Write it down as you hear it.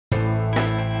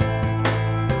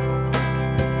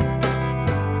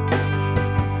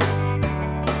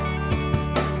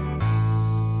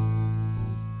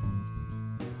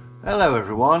Hello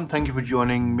everyone, thank you for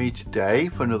joining me today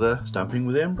for another Stamping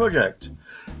Within project.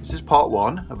 This is part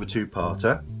one of a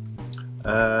two-parter,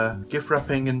 gift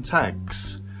wrapping and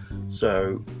tags.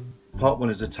 So part one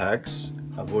is the tags.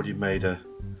 I've already made a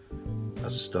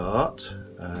start.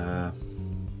 I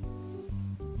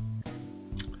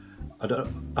had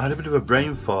a bit of a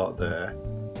brain fart there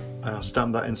and I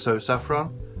stamped that in So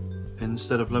Saffron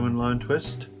instead of Lemon Lime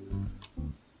Twist.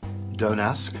 Don't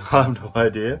ask, I have no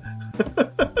idea.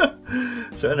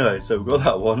 So anyway, so we've got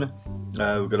that one.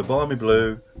 We've got a Balmy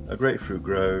Blue, a Grapefruit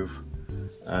Grove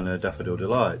and a Daffodil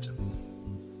Delight.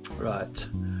 Right,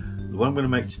 the one I'm going to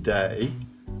make today,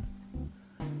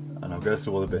 and I'll go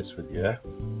through all the bits with you,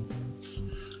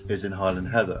 is in Highland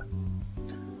Heather.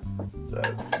 So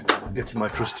I'm getting my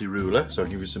trusty ruler so I'll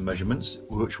give you some measurements,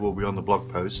 which will be on the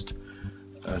blog post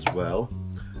as well.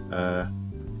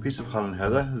 Piece of Highland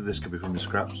Heather, this could be from the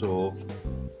scraps or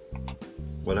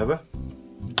whatever.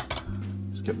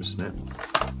 Let's get my snip.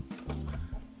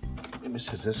 Get my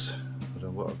scissors. I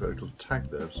don't know what, I've got a little tag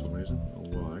there for some reason, or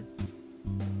why.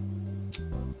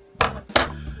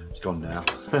 It's gone now.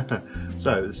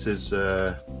 So this is,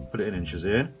 put it in inches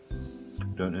in.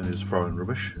 Don't know this foreign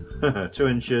rubbish. 2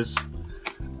 inches,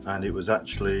 and it was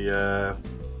actually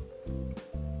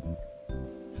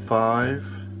 5,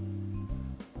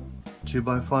 2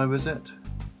 by 5 is it?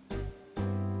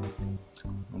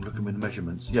 I'm looking with the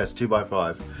measurements. Yes, 2 by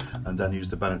 5, and then use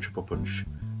the banner triple punch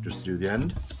just to do the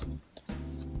end.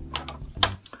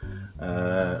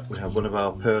 We have one of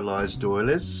our pearlized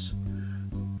doilies.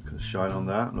 Look at the shine on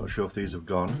that. I'm not sure if these have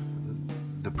gone.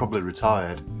 They're probably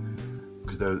retired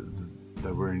because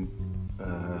they were in.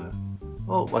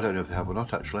 Well, I don't know if they have or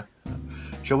not actually.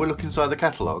 Shall we look inside the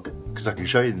catalogue? Because I can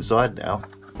show you inside now.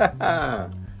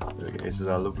 This is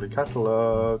our lovely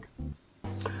catalogue.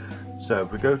 So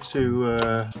if we go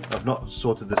to, I've not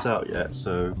sorted this out yet,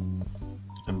 so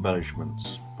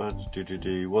embellishments, but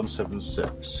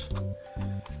 176.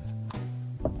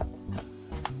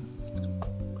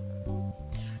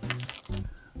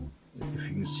 If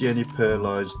you can see any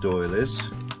pearlized doilies,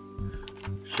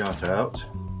 shout out.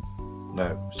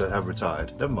 No, so they have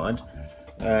retired, never mind.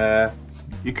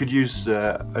 You could use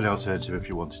an alternative if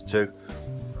you wanted to.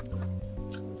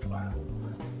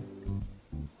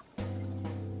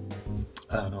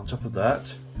 And on top of that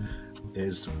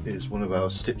is one of our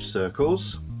stitch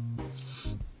circles,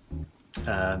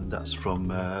 and that's from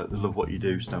the Love What You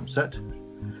Do stamp set.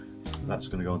 That's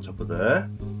going to go on top of there.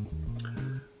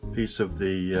 Piece of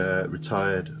the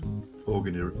retired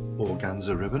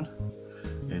organza ribbon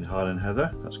in Highland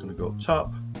Heather, that's going to go up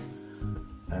top.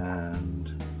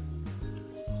 And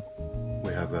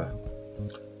we have a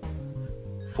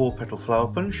 4-petal flower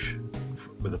punch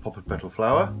with a popper petal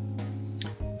flower,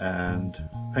 and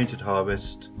painted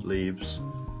harvest leaves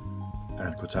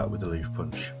and cut out with a leaf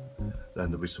punch. Then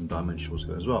there'll be some dimensionals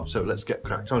going as well. So let's get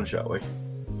cracked on, shall we?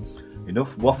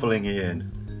 Enough waffling,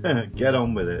 Ian. Get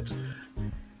on with it.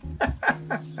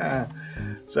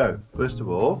 So first of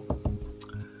all,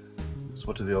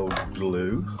 spot of the old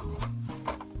glue.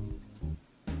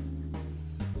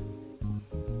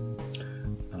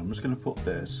 And I'm just going to put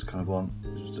this kind of on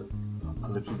just a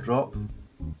little drop.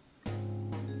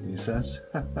 He says.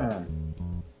 Here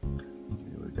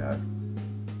we go.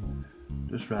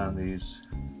 Just round these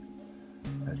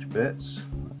edge bits,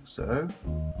 like so.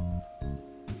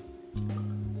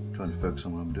 I'm trying to focus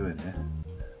on what I'm doing here.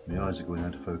 My eyes are going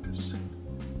out of focus.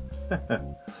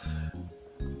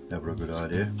 Never a good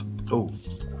idea. Oh,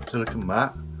 silicone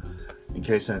mat, in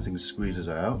case anything squeezes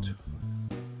out.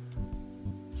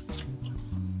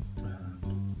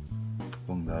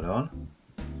 Bung that on,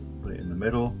 put it in the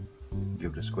middle,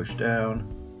 give it a squish down,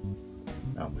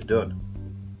 and we're done.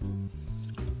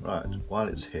 Right, while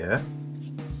it's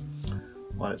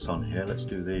on here, let's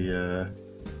do the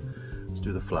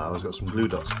flowers. I've got some glue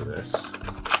dots for this.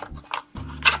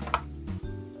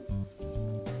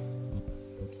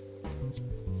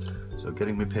 So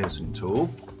getting my piercing tool.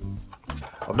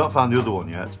 I've not found the other one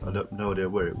yet. I have no idea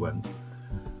where it went.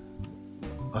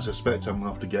 I suspect I'm going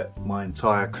to have to get my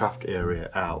entire craft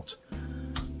area out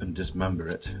and dismember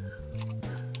it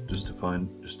just to find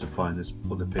this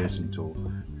other piercing tool.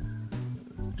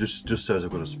 Just so as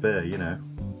I've got a spare, you know.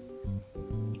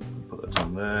 Put that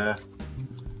on there,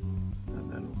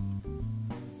 and then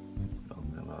on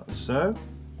there like so.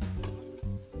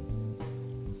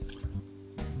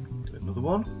 Get another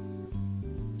one.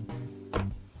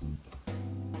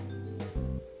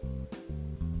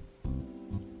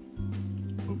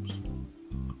 Oops.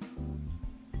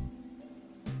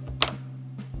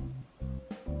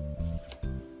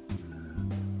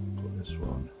 Put this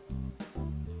one.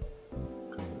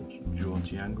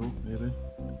 90 angle maybe.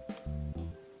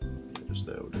 Yeah, just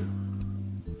there will do.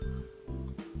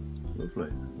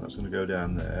 Lovely. That's going to go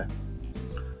down there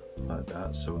like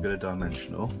that. So we'll get a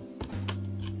dimensional.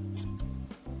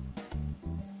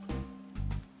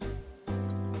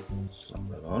 Slap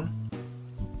that on.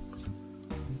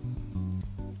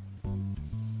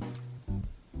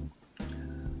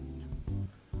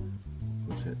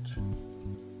 Put it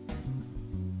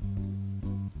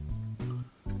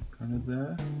kind of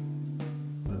there.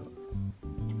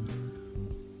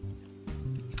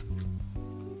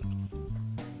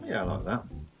 Yeah, I like that.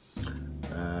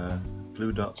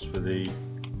 Blue dots for the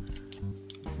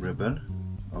ribbon.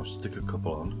 I'll stick a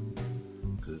couple on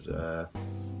because I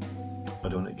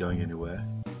don't want it going anywhere,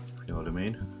 if you know what I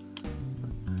mean.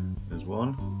 There's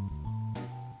one,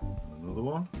 another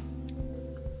one.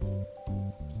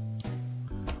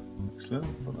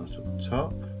 Excellent, put that at the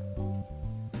top.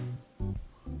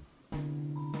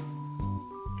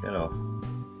 Get off.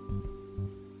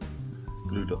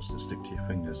 Glue dots that stick to your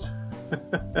fingers.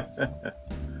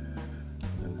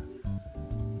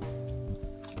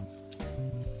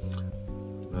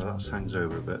 Now that hangs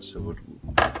over a bit, so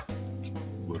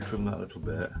we'll trim that a little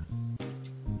bit.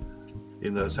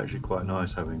 Even though it's actually quite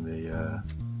nice having the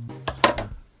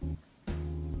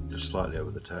just slightly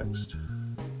over the text.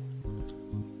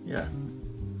 Yeah,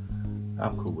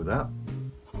 I'm cool with that.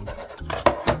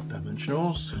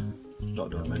 Dimensionals, not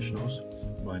dimensionals,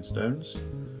 rhinestones.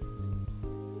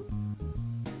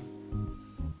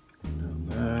 Down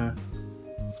there.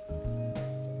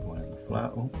 One in the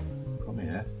flat. Oh, come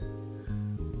here.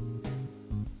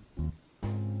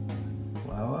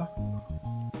 Flower.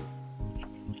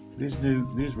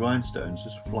 These rhinestones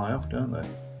just fly off, don't they?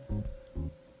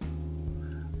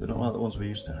 They're not like the ones we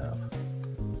used to have.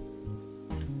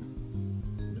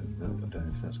 I don't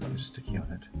know if that's got any sticky on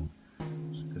it.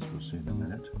 So I guess we'll see in a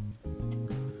minute.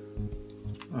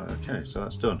 Right, okay, so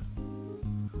that's done.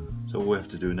 So all we have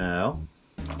to do now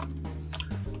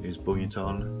is bung it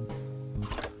on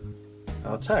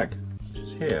our tag, which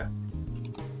is here.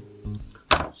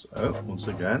 So once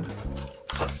again,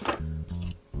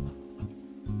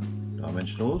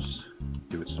 dimensionals,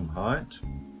 give it some height,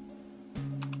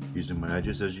 using my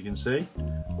edges as you can see,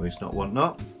 waste not, want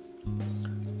not.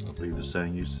 I believe the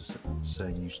saying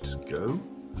used to go.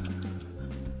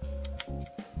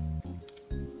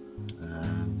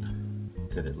 And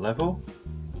get it level.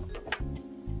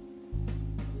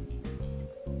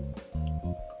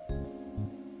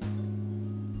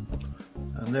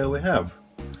 And there we have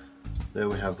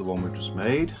the one we've just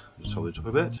made. Just hold it up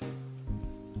a bit.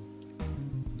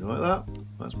 You like that?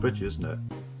 That's pretty, isn't it?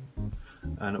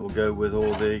 And it will go with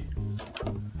all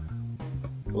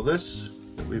this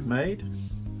that we've made,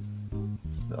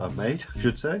 that I've made, I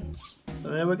should say.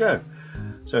 And there we go.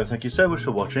 So thank you so much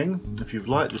for watching. If you've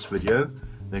liked this video,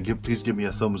 then please give me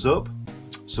a thumbs up,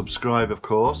 subscribe of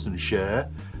course, and share.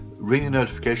 Ring the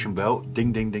notification bell,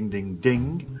 ding ding ding ding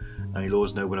ding, and you'll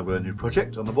always know when I've got a new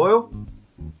project on the boil.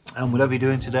 And whatever you're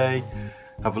doing today,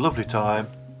 have a lovely time,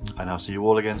 and I'll see you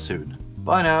all again soon.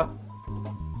 Bye now.